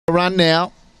Run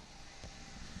now.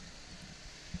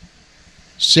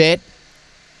 Set.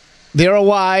 They're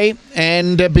away,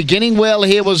 and beginning well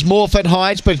here was Morford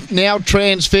Heights, but now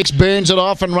Transfix burns it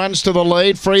off and runs to the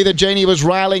lead. Free the Genie was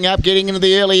railing up, getting into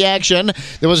the early action.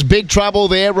 There was big trouble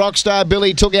there. Rockstar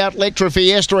Billy took out Electra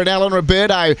Fiesta and Alan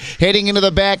Roberto heading into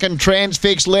the back, and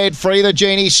Transfix led. Free the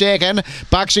Genie second.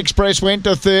 Bucks Express went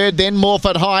to third, then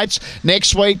Morford Heights. Next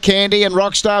Sweet Candy and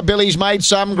Rockstar Billy's made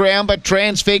some ground, but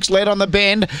Transfix led on the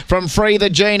bend from Free the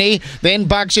Genie. Then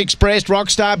Bucks Express,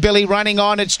 Rockstar Billy running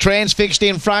on. It's Transfixed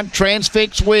in front.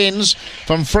 Transfix wins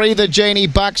from Free the Genie,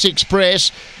 Bucks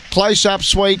Express. Close up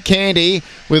Sweet Candy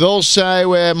with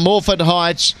also Morford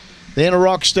Heights. Then a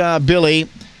Rockstar Billy.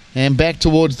 And back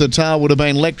towards the tail would have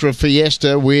been Electra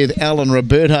Fiesta with Alan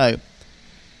Roberto.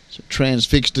 So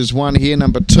Transfixed has won here,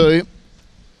 number 2.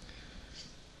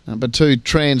 Number 2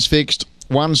 Transfixed.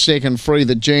 1 second Free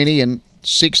the Genie, and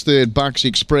 6 third Bucks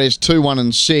Express. 2, 1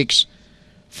 and 6.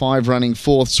 5 running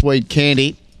 4th Sweet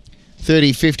Candy.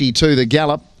 30.52 the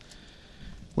gallop.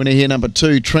 Winner here, number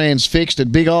 2, Transfixed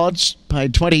at big odds.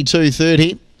 Paid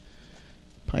 22.30.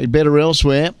 Paid better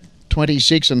elsewhere.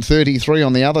 26 and 33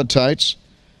 on the other totes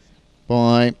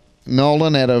by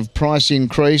Nolan out of Price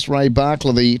Increased. Ray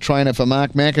Barkler, the trainer for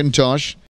Mark McIntosh.